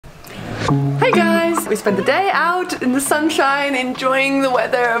Hey guys! We spent the day out in the sunshine enjoying the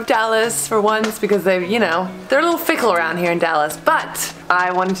weather of Dallas for once because they're a little fickle around here in Dallas. But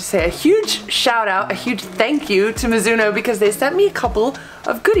I wanted to say a huge shout out, a huge thank you to Mizuno because they sent me a couple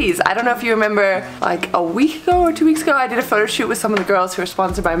of goodies. I don't know if you remember, like a week ago or 2 weeks ago, I did a photo shoot with some of the girls who are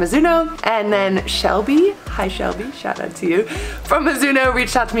sponsored by Mizuno, and then Shelby, hi Shelby, shout out to you, from Mizuno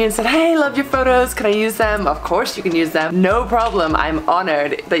reached out to me and said, hey, love your photos, can I use them? Of course you can use them, no problem. I'm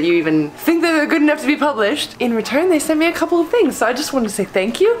honored that you even think that they're good enough to be published. In return, they sent me a couple of things, so I just wanted to say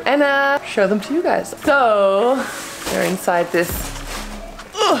thank you and show them to you guys. So, they're inside this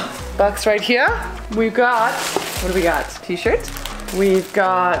box right here. We've got, what do we got? T-shirt. We've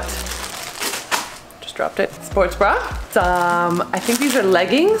got, just dropped it, sports bra. Some, I think these are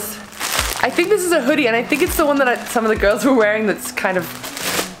leggings. I think this is a hoodie, and I think it's the one that some of the girls were wearing that's kind of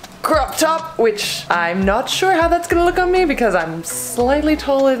crop top, which I'm not sure how that's gonna look on me because I'm slightly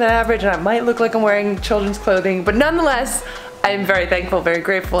taller than average and I might look like I'm wearing children's clothing, but nonetheless, I'm very thankful, very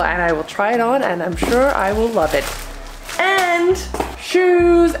grateful, and I will try it on and I'm sure I will love it. And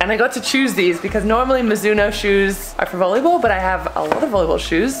shoes, and I got to choose these because normally Mizuno shoes are for volleyball, but I have a lot of volleyball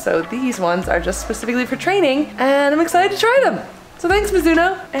shoes, so these ones are just specifically for training, and I'm excited to try them. So thanks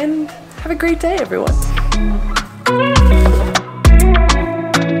Mizuno, and have a great day everyone.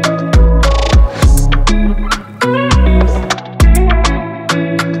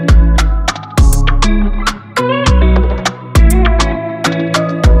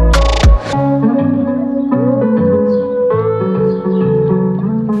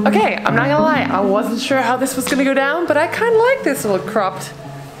 Okay, I'm not gonna lie, I wasn't sure how this was gonna go down, but I kind of like this little cropped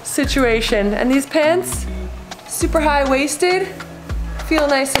situation. And these pants, super high-waisted, feel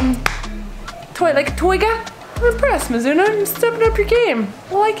nice and like a toy guy. I'm impressed, Mizuno, you're stepping up your game.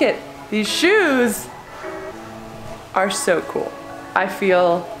 I like it. These shoes are so cool. I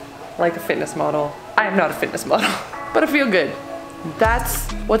feel like a fitness model. I am not a fitness model, but I feel good.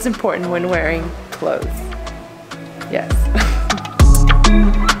 That's what's important when wearing clothes. Yes.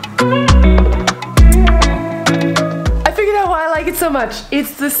 I figured out why I like it so much.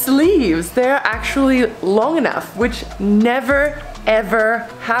 It's the sleeves. They're actually long enough, which never ever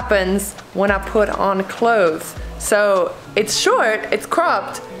happens when I put on clothes. So it's short, it's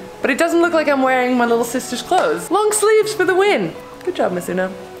cropped, but it doesn't look like I'm wearing my little sister's clothes. Long sleeves for the win. Good job,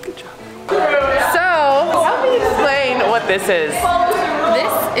 Mizuno. Good job. So, help me explain what this is.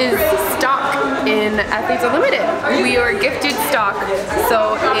 This is stock in Athletes Unlimited. We are gifted stock,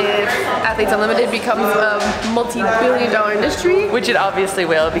 so if Athletes Unlimited becomes a multi-billion-dollar industry, Which it obviously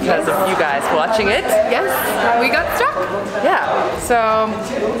will because of you guys watching it. yes, we got stock. Yeah, so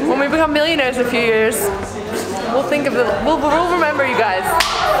when we become millionaires in a few years, we'll think of we'll remember you guys.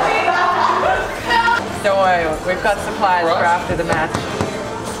 Don't worry, we've got supplies for after the match.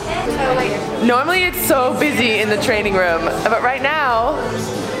 Normally it's so busy in the training room, but right now,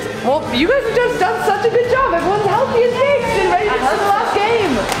 well, you guys have just done such a good job. Everyone's healthy and fixed and ready for the last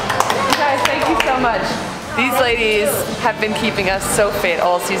game. You guys, thank you so much. These ladies have been keeping us so fit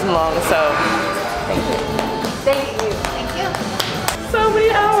all season long, so thank you. Thank you. Thank you. So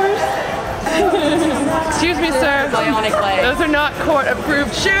many hours. Excuse me, sir. Those are not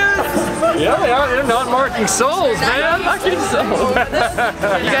court-approved shoes. Yeah, they are. They're not marking soles, man. Marking soles.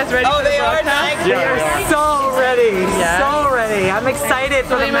 You guys ready? Oh, they are now. Yeah, They are so ready. Yeah. So ready. I'm excited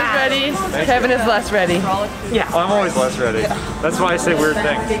for the Liam is match. ready. Kevin is less ready. Yeah. I'm always less ready. That's why I say weird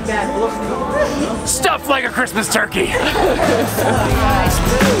things. Stuffed like a Christmas turkey.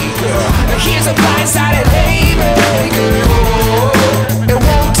 Here's a blindsided haymaker. It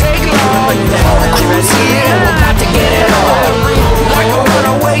won't take long. The whole crew's here. We're about to get it on. Like a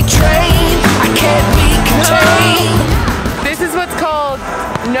runaway train. I can't be contained. This is what's called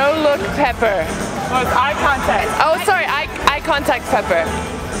no-look pepper. Oh, it's eye contact. Oh, sorry, eye contact pepper.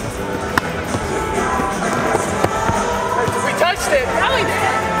 We touched it.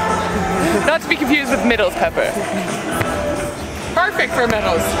 Not to be confused with Middles pepper. Perfect for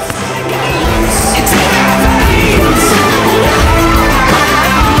Middles. It's in our veins.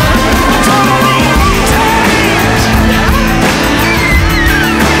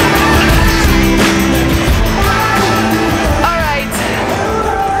 Alright.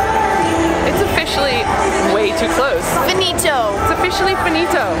 It's officially way too close. Finito. It's officially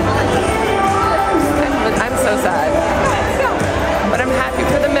finito. I'm so sad. But I'm happy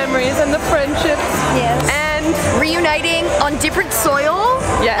for the memories and the friendships. Yes. And Reuniting on different soil?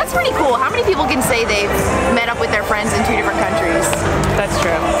 Yes. That's pretty cool. How many people can say they've met up with their friends in 2 different countries? that's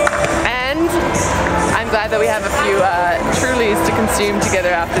true. And I'm glad that we have a few Trulies to consume together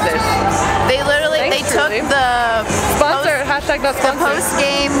after this. They literally, Thanks, they took Truly. the Sponsor, hashtag not the sponsored.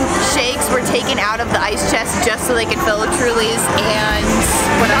 post-game shakes were taken out of the ice chest just so they could fill with Trulies, and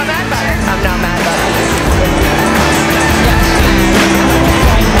we're not mad about it. I'm not mad about it.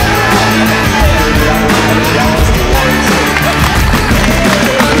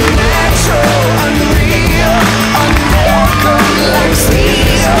 Unnatural, unreal, unbroken like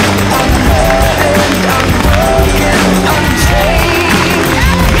steel, unburdened, unbroken, unchained.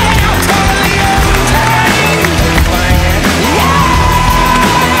 Yeah, I'm totally untamed. Yeah,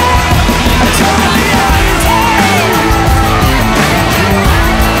 I'm totally untamed.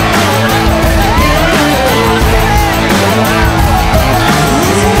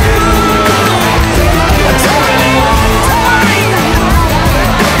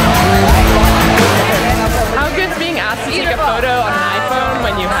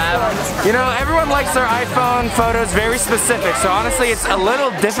 You know, everyone likes their iPhone photos very specific, so honestly it's a little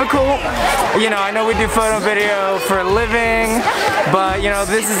difficult. You know, I know we do photo video for a living, but you know,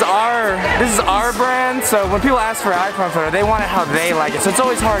 this is our brand, so when people ask for an iPhone photo, they want it how they like it. So it's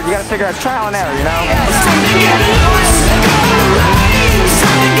always hard. You gotta figure out trial and error, you know?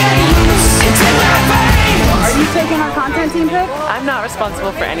 Are you taking our content team pic? I'm not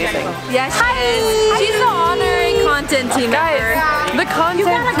responsible for anything. Yes, she is. She's the honorary content team member. The content You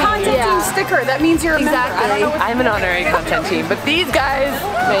got a content team sticker. That means you're a member. I'm an honorary content team, but these guys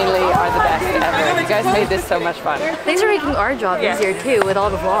mainly are the best ever. You guys made this so much fun. Thanks for making our job easier too with all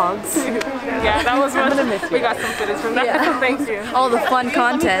the vlogs. Yeah, that was one. We got some footage from that. Yeah. Thank you. All the fun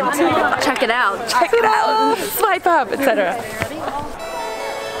content. Check it out. Check it out. Swipe up, etc.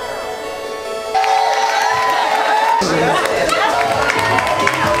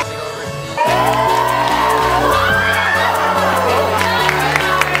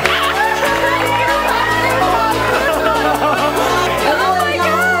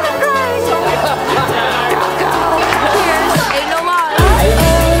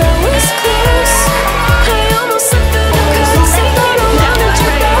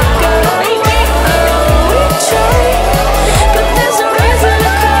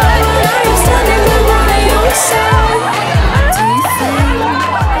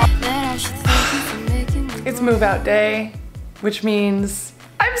 Move out day, which means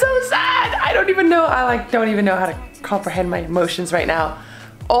I'm so sad. I don't even know how to comprehend my emotions right now.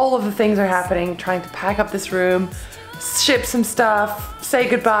 All of the things are happening, trying to pack up this room, ship some stuff, say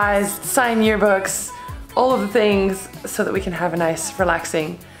goodbyes, sign yearbooks, all of the things so that we can have a nice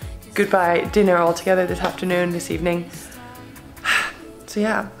relaxing goodbye dinner all together this afternoon, this evening. So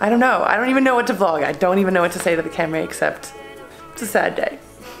yeah, I don't know. I don't even know what to vlog. I don't even know what to say to the camera except it's a sad day.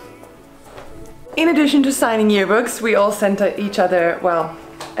 In addition to signing yearbooks, we all sent each other, well,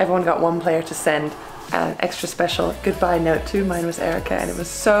 everyone got one player to send an extra special goodbye note to. Mine was Erica, and it was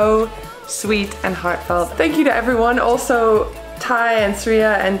so sweet and heartfelt. Thank you to everyone, also Ty and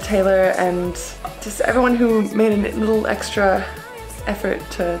Sriya and Taylor and just everyone who made a little extra effort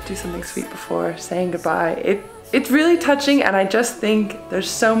to do something sweet before saying goodbye. It's really touching, and I just think there's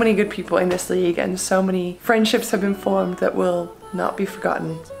so many good people in this league and so many friendships have been formed that will not be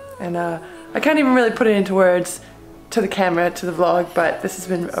forgotten. And I can't even really put it into words to the camera, to the vlog, but this has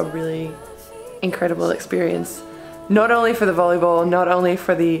been a really incredible experience. Not only for the volleyball, not only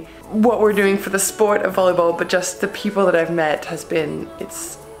for what we're doing for the sport of volleyball, but just the people that I've met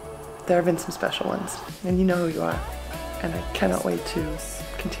there have been some special ones. And you know who you are. And I cannot wait to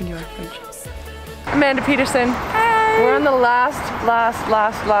continue our friendship. Amanda Peterson. Hey. We're on the last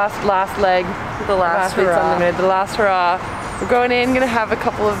leg. The last hurrah. The last hurrah. We're going in, gonna have a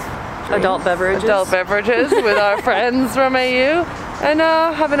couple of adult beverages with our friends from AU and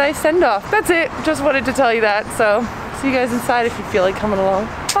have a nice send-off. That's it. Just wanted to tell you that. So see you guys inside if you feel like coming along.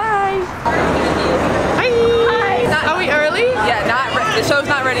 Bye. Hi. Are we early? Yeah, the show's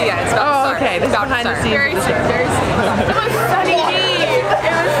not ready yet. It's about to start. Okay. This is behind the scenes. Very soon. Very soon. It was sunny D. It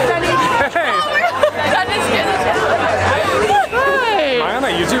was sunny D. That is good. Am I on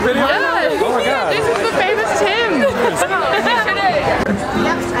that YouTube video? Yes. Oh my god. This is the famous Tim.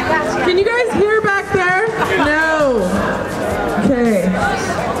 Can you guys hear back there? No. Okay.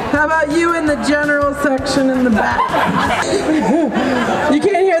 How about you in the general section in the back? You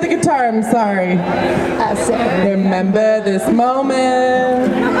can't hear the guitar, I'm sorry. I said, remember this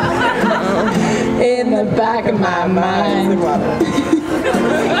moment in the back of my mind.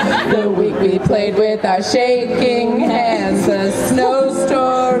 The week we played with our shaking hands, the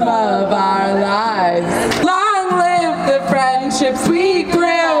snowstorm of our lives. Long live the friendships we grew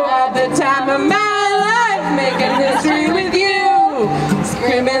at the time of my life, making history with you.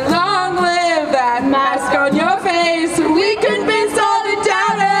 Screaming, long live that mask on your face. We convinced all the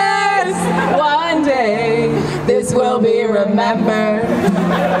doubters. One day, this will be remembered.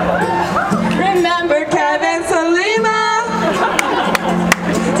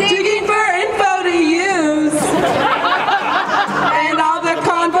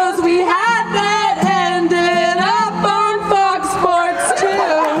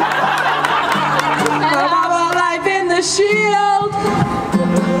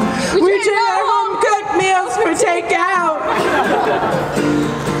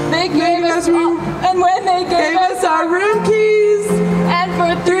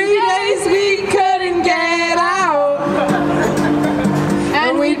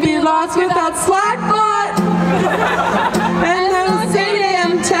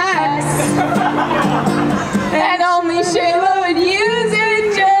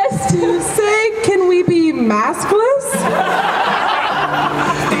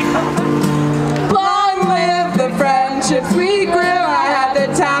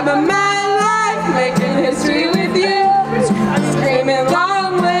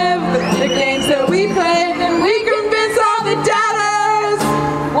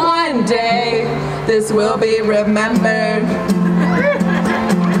 this will be remembered.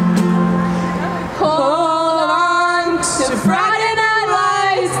 Hold on to Friday Night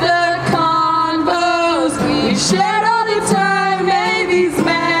Lights, the convos we shared all the time. May these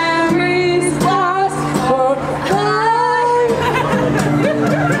memories last for life.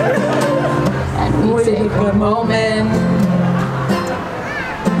 And we take a moment,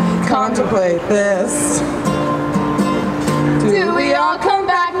 contemplate this. Do we all come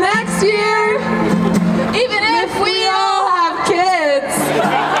back next year? Even if we all have kids,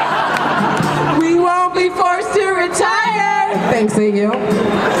 we won't be forced to retire. Thanks, AU.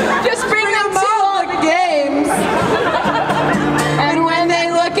 Just bring them to all the games. And when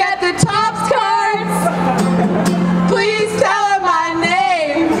they look at the Topps cards, please tell them my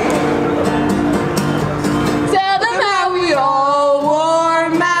name. Tell them how we all wore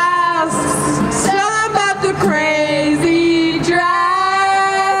masks. Tell them about the crazy draft.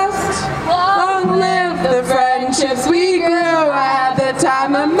 Long live the friendships we grew at the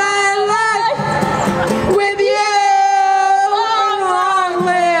time of my life with you. Long, long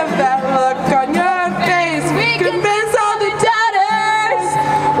live that look on your face. We convince all the doubters.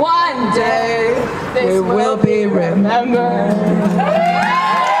 One day they will be remembered.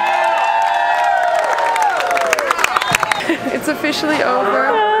 It's officially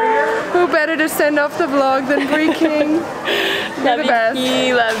over. Who better to send off the vlog than Brie King? You're the best.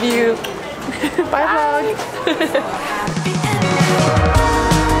 Love you. Bye vlog.